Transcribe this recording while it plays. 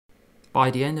By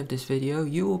the end of this video,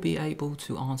 you will be able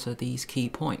to answer these key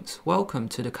points. Welcome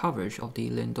to the coverage of the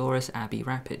Lindores Abbey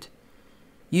Rapid.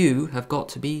 You have got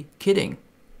to be kidding.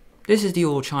 This is the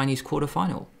all-Chinese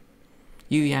quarterfinal.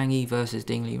 Yu Yangyi versus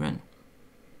Ding Liren.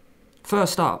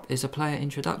 First up is a player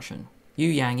introduction.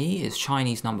 Yu Yangyi is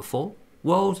Chinese number 4,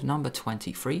 world number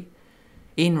 23,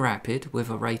 in Rapid with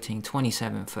a rating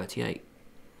 2738.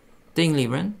 Ding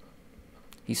Liren,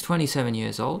 he's 27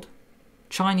 years old,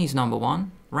 Chinese number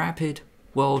 1, Rapid,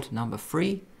 world number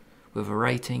 3, with a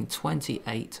rating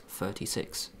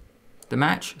 2836. The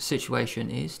match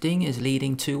situation is Ding is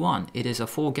leading 2-1. It is a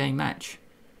 4-game match.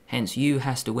 Hence Yu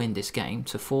has to win this game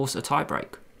to force a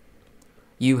tiebreak.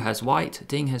 Yu has white,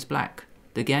 Ding has black.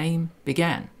 The game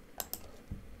began.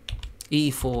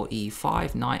 e4,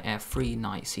 e5, knight f3,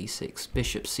 knight c6,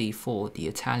 bishop c4, the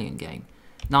Italian game.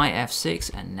 Knight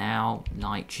f6 and now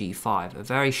knight g5, a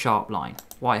very sharp line.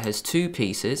 White has 2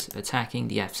 pieces attacking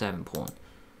the f7 pawn.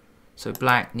 So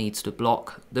black needs to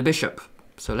block the bishop.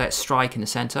 So let's strike in the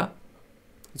center.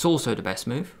 It's also the best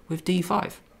move with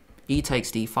d5. E takes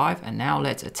d5 and now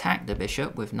let's attack the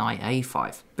bishop with knight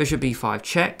a5. Bishop b5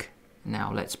 check.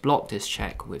 Now let's block this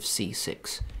check with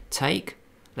c6. Take.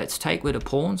 Let's take with a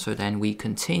pawn, so then we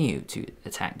continue to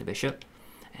attack the bishop.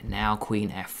 And now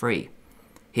queen f3.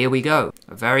 Here we go,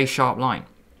 a very sharp line.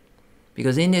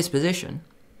 Because in this position,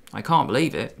 I can't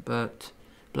believe it, but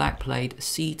black played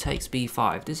c takes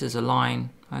b5. This is a line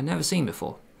I'd never seen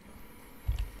before.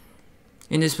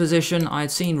 In this position, I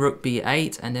had seen rook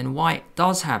b8, and then white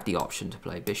does have the option to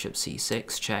play bishop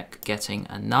c6, check, getting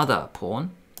another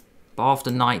pawn. But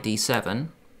after knight d7,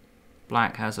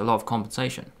 black has a lot of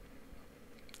compensation.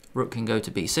 Rook can go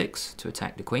to b6 to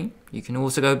attack the queen. You can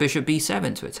also go bishop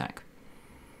b7 to attack.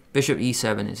 Bishop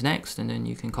e7 is next, and then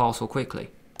you can castle quickly.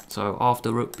 So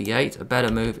after rook b8, a better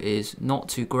move is not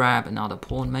to grab another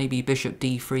pawn, maybe bishop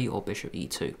d3 or bishop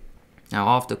e2. Now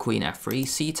after queen f3,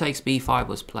 c takes b5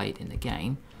 was played in the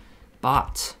game,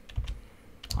 but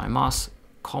I must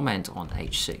comment on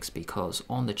h6 because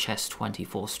on the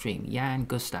Chess24 stream,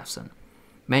 Gustaffson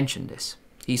mentioned this.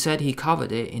 He said he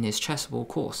covered it in his chessable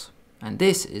course, and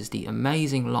this is the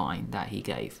amazing line that he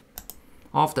gave.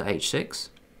 After h6,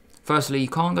 firstly, you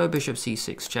can't go bishop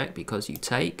c6 check because you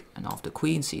take, and after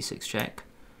queen c6 check,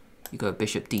 you go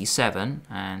bishop d7,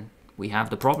 and we have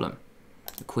the problem.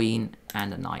 The queen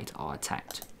and the knight are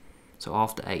attacked. So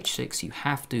after h6, you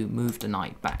have to move the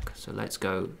knight back. So let's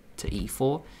go to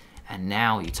e4, and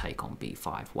now you take on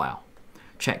b5. Wow,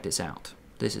 check this out.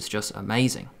 This is just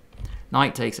amazing.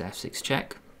 Knight takes f6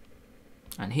 check,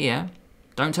 and here,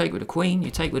 don't take with a queen,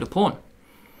 you take with a pawn.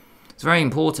 It's very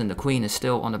important the queen is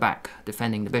still on the back,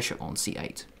 defending the bishop on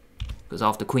c8. Because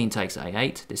after queen takes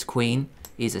a8, this queen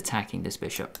is attacking this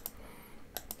bishop.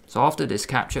 So after this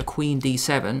capture, queen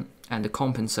d7, and the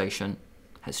compensation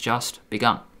has just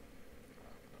begun.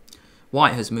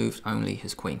 White has moved only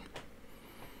his queen.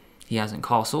 He hasn't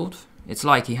castled. It's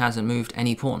like he hasn't moved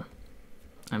any pawn.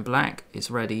 And black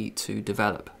is ready to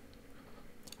develop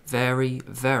very,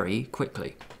 very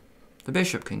quickly. The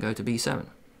bishop can go to b7.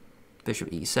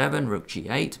 Bishop e7, rook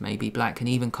g8, maybe black can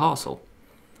even castle.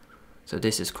 So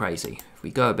this is crazy. If we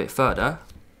go a bit further,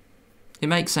 it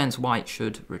makes sense white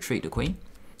should retreat the queen.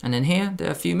 And then here, there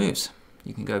are a few moves.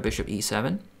 You can go bishop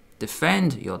e7,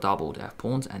 defend your doubled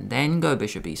f-pawns, and then go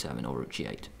bishop e7 or rook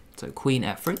g8. So queen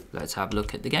f3, let's have a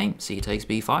look at the game. C takes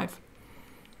b5.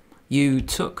 You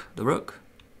took the rook,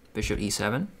 bishop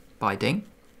e7 by Ding.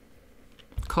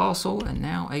 Castle, and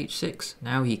now h6.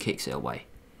 Now he kicks it away.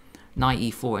 Knight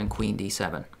e4 and queen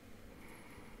d7.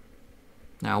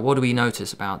 Now what do we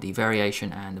notice about the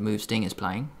variation and the moves Ding is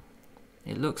playing?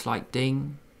 It looks like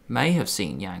Ding may have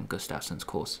seen Gustaffson's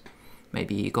course.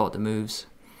 Maybe he got the moves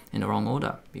in the wrong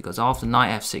order, because after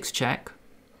knight f6 check,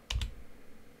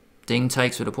 Ding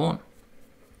takes with a pawn.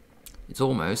 It's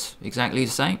almost exactly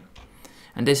the same.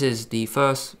 And this is the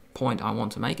first point I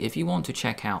want to make. If you want to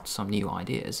check out some new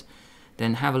ideas,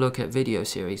 then have a look at video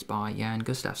series by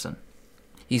Gustaffson.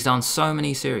 He's done so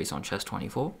many series on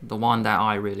Chess24. The one that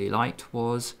I really liked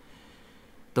was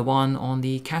the one on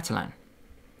the Catalan.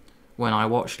 When I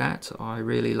watched that, I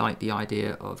really liked the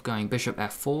idea of going bishop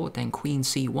f4, then queen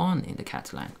c1 in the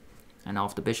Catalan. And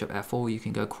after bishop f4, you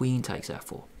can go queen takes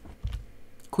f4.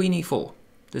 Queen e4.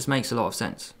 This makes a lot of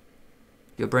sense.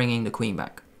 You're bringing the queen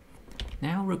back.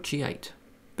 Now rook g8.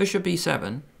 Bishop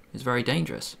b7 is very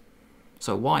dangerous.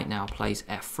 So white now plays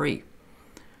f3.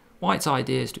 White's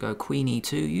idea is to go queen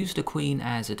e2, use the queen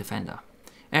as a defender.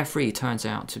 f3 turns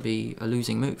out to be a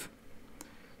losing move.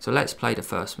 So let's play the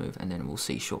first move and then we'll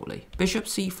see shortly. Bishop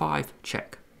c5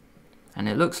 check. And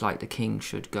it looks like the king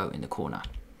should go in the corner.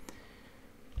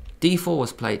 d4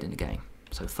 was played in the game.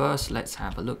 So first let's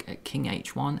have a look at king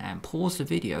h1 and pause the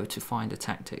video to find a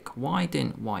tactic. Why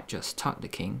didn't white just tuck the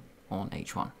king on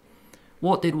h1?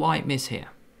 What did white miss here?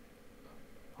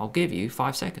 I'll give you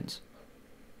 5 seconds.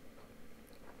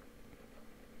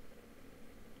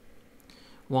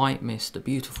 White missed a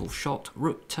beautiful shot.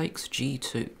 Rook takes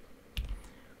g2.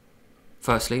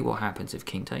 Firstly, what happens if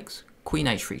king takes? Queen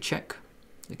h3 check.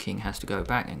 The king has to go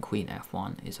back and queen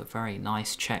f1 is a very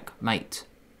nice checkmate.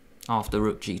 After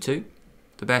rook g2,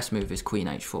 the best move is queen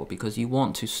h4 because you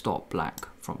want to stop black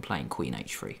from playing queen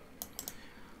h3.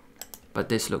 But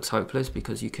this looks hopeless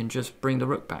because you can just bring the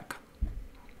rook back.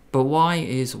 But why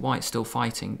is white still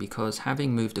fighting? Because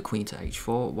having moved the queen to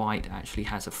h4, white actually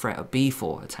has a threat of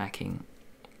b4 attacking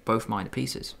both minor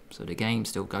pieces. So the game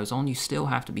still goes on, you still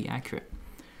have to be accurate.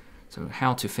 So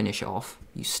how to finish it off?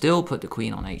 You still put the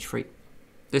queen on h3.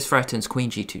 This threatens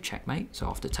queen g2 checkmate, so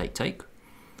after take,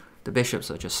 the bishops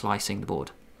are just slicing the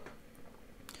board.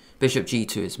 Bishop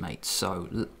g2 is mate,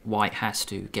 so white has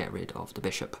to get rid of the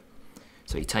bishop.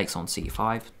 So he takes on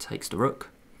c5, takes the rook,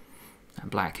 and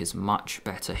black is much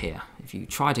better here. If you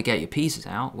try to get your pieces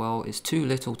out, well, it's too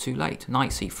little too late.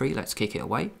 Knight c3, let's kick it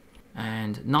away.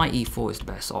 And knight e4 is the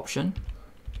best option.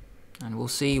 And we'll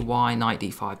see why knight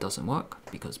d5 doesn't work,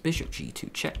 because bishop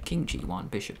g2 check, king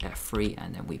g1, bishop f3,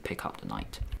 and then we pick up the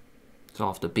knight. So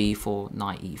after b4,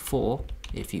 knight e4,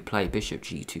 if you play bishop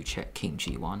g2 check, king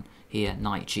g1, here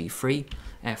knight g3,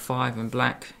 f5, and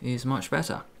black is much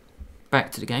better.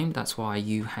 Back to the game, that's why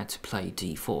you had to play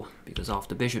d4, because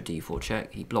after bishop d4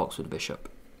 check, he blocks with bishop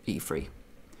e3.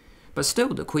 But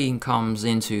still, the queen comes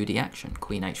into the action.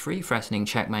 Queen h3, threatening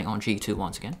checkmate on g2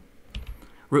 once again.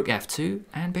 Rook f2,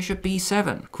 and bishop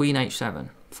b7, queen h7.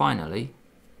 Finally,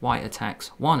 white attacks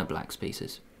one of black's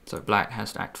pieces. So black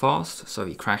has to act fast, so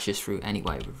he crashes through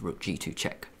anyway with rook g2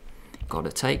 check. Got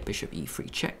to take, bishop e3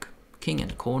 check, king in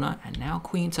the corner, and now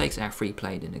queen takes f3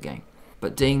 played in the game.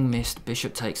 But Ding missed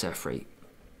bishop takes f3.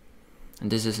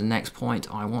 And this is the next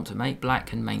point I want to make. Black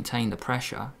can maintain the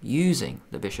pressure using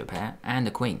the bishop pair and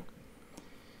the queen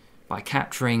by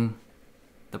capturing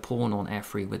the pawn on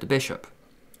f3 with the bishop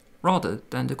rather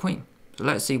than the queen. So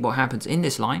let's see what happens in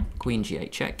this line. Queen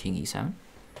g8 check, king e7.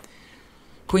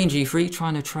 Queen g3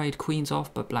 trying to trade queens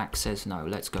off, but black says no,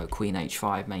 let's go queen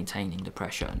h5 maintaining the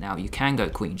pressure. Now you can go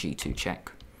queen g2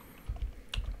 check,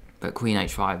 but queen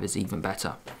h5 is even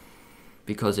better.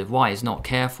 Because if white is not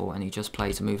careful and he just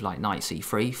plays a move like knight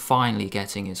c3, finally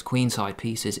getting his queenside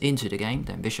pieces into the game,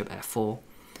 then bishop f4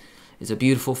 is a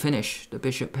beautiful finish. The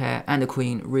bishop pair and the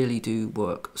queen really do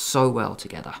work so well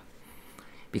together.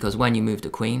 Because when you move the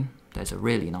queen, there's a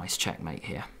really nice checkmate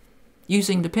here,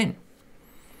 using the pin.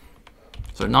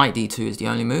 So knight d2 is the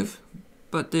only move,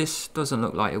 but this doesn't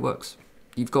look like it works.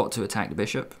 You've got to attack the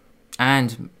bishop,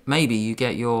 and maybe you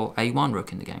get your a1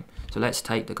 rook in the game. So let's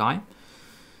take the guy.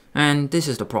 And this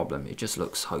is the problem, it just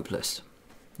looks hopeless.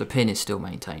 The pin is still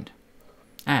maintained.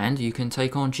 And you can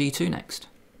take on g2 next.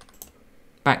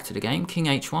 Back to the game, king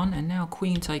h1, and now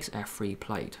queen takes f3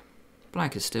 played.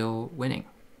 Black is still winning.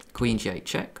 Queen g8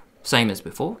 check, same as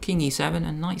before, king e7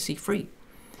 and knight c3.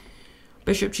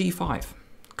 Bishop g5,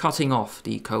 cutting off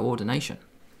the coordination.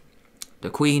 The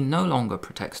queen no longer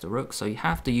protects the rook, so you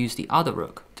have to use the other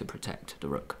rook to protect the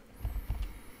rook.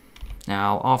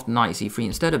 Now, after knight c3,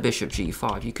 instead of bishop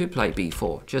g5, you could play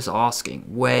b4, just asking,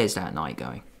 where's that knight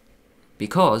going?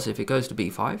 Because if it goes to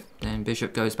b5, then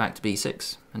bishop goes back to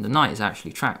b6, and the knight is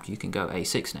actually trapped. You can go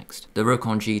a6 next. The rook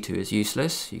on g2 is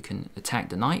useless. You can attack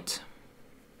the knight.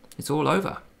 It's all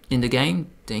over. In the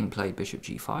game, Ding played bishop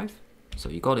g5, so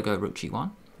you got to go rook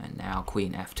g1, and now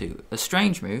queen f2. A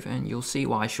strange move, and you'll see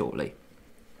why shortly.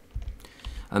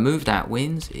 A move that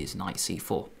wins is knight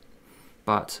c4.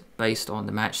 But based on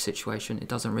the match situation, it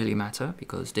doesn't really matter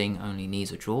because Ding only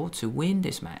needs a draw to win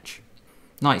this match.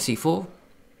 Knight c4.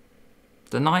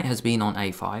 The knight has been on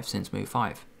a5 since move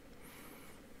 5.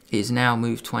 It is now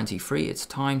move 23. It's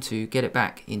time to get it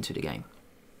back into the game.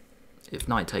 If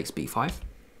knight takes b5,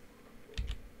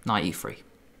 knight e3.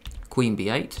 Queen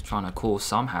b8, trying to cause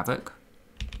some havoc.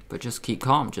 But just keep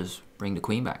calm, just bring the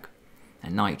queen back.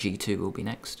 And knight g2 will be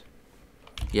next.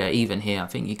 Yeah, even here, I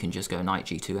think you can just go knight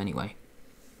g2 anyway.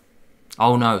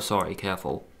 Oh no, sorry,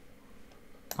 careful.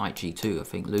 Knight g2, I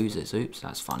think, loses. Oops,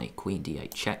 that's funny. Queen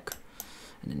d8 check.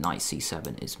 And then knight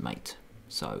c7 is mate.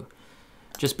 So,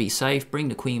 just be safe, bring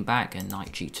the queen back, and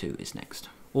knight g2 is next.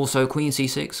 Also, queen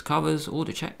c6 covers all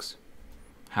the checks.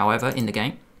 However, in the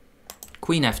game,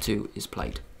 queen f2 is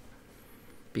played.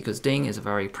 Because Ding is a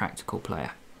very practical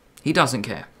player. He doesn't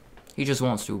care. He just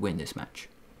wants to win this match.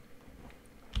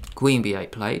 Queen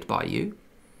b8 played by you.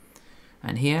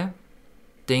 And here,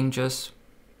 Ding just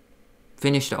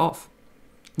finished it off.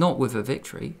 Not with a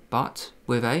victory, but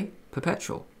with a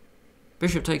perpetual.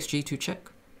 Bishop takes g2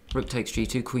 check. Rook takes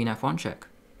g2, queen f1 check.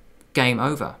 Game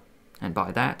over. And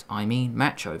by that, I mean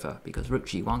match over, because rook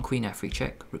g1, queen f3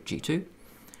 check, rook g2.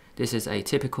 This is a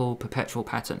typical perpetual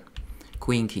pattern.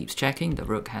 Queen keeps checking, the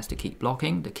rook has to keep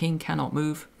blocking, the king cannot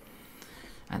move.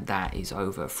 And that is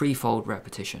over. Threefold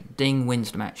repetition. Ding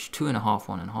wins the match 2.5,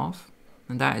 1.5.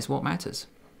 And that is what matters.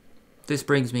 This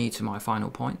brings me to my final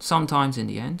point. Sometimes in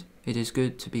the end, it is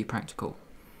good to be practical.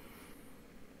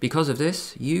 Because of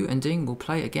this, you and Ding will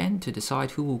play again to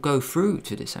decide who will go through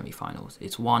to the semi-finals.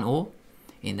 It's 1-1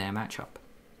 in their matchup.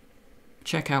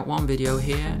 Check out one video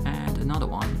here and another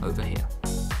one over here.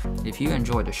 If you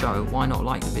enjoyed the show, why not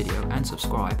like the video and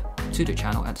subscribe to the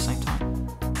channel at the same time.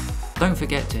 Don't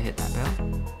forget to hit that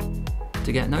bell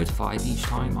to get notified each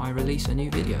time I release a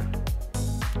new video.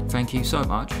 Thank you so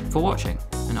much for watching,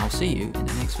 and I'll see you in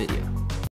the next video.